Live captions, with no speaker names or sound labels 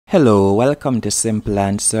Hello, welcome to Simple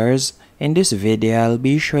Answers. In this video, I'll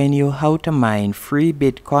be showing you how to mine free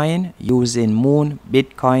Bitcoin using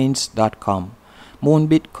Moonbitcoins.com.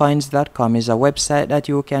 Moonbitcoins.com is a website that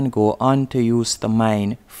you can go on to use to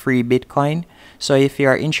mine free Bitcoin. So if you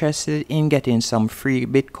are interested in getting some free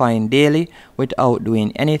Bitcoin daily without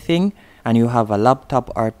doing anything, and you have a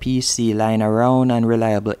laptop or PC lying around and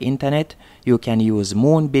reliable internet, you can use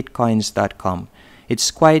Moonbitcoins.com.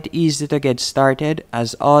 It's quite easy to get started,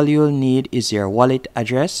 as all you'll need is your wallet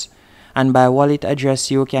address, and by wallet address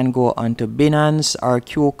you can go onto Binance or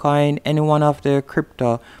KuCoin, any one of the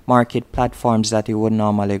crypto market platforms that you would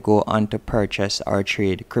normally go on to purchase or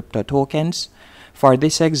trade crypto tokens. For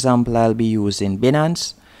this example, I'll be using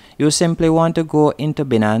Binance. You simply want to go into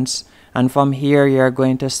Binance, and from here you're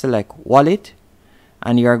going to select wallet,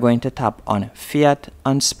 and you're going to tap on fiat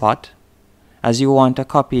on spot, as you want to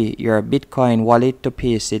copy your Bitcoin wallet to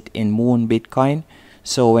paste it in Moonbitcoin.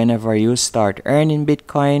 So whenever you start earning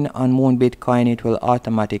Bitcoin on Moonbitcoin, it will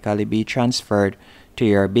automatically be transferred to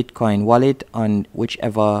your Bitcoin wallet on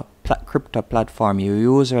whichever crypto platform you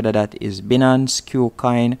use, whether that is Binance,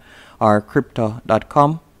 KuCoin, or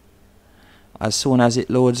crypto.com. As soon as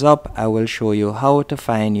it loads up, I will show you how to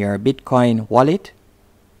find your Bitcoin wallet.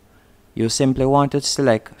 You simply want to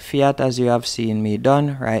select fiat, as you have seen me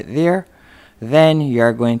done right there. Then you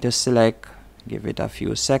are going to select, give it a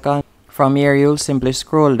few seconds. From here you'll simply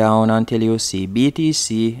scroll down until you see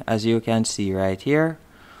BTC, as you can see right here.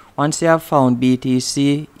 Once you have found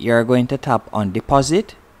BTC, you are going to tap on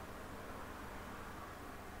deposit.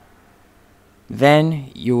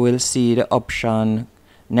 Then you will see the option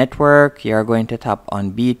network. You are going to tap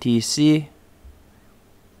on BTC.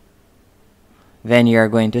 Then you are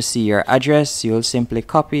going to see your address. You'll simply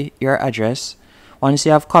copy your address. Once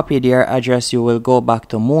you have copied your address, you will go back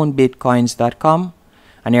to moonbitcoins.com,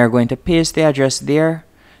 and you're going to paste the address there.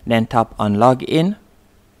 Then tap on login.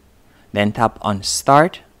 Then tap on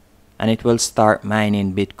start, and it will start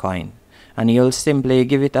mining Bitcoin. And you'll simply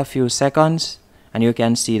give it a few seconds, and you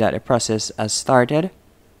can see that the process has started.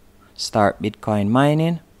 Start Bitcoin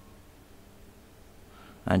mining,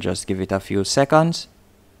 and just give it a few seconds.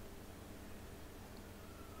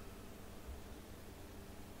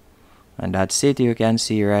 And that's it. You can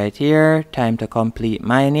see right here, time to complete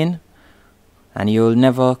mining. And you'll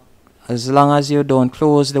never, as long as you don't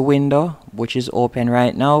close the window, which is open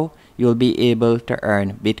right now, you'll be able to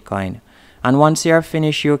earn Bitcoin. And once you're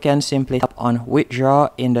finished, you can simply tap on withdraw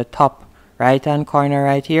in the top right hand corner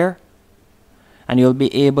right here, and you'll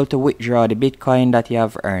be able to withdraw the Bitcoin that you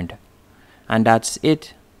have earned. And that's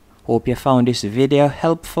it. Hope you found this video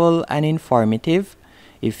helpful and informative.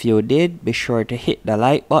 If you did, be sure to hit the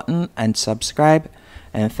like button and subscribe,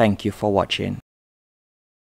 and thank you for watching.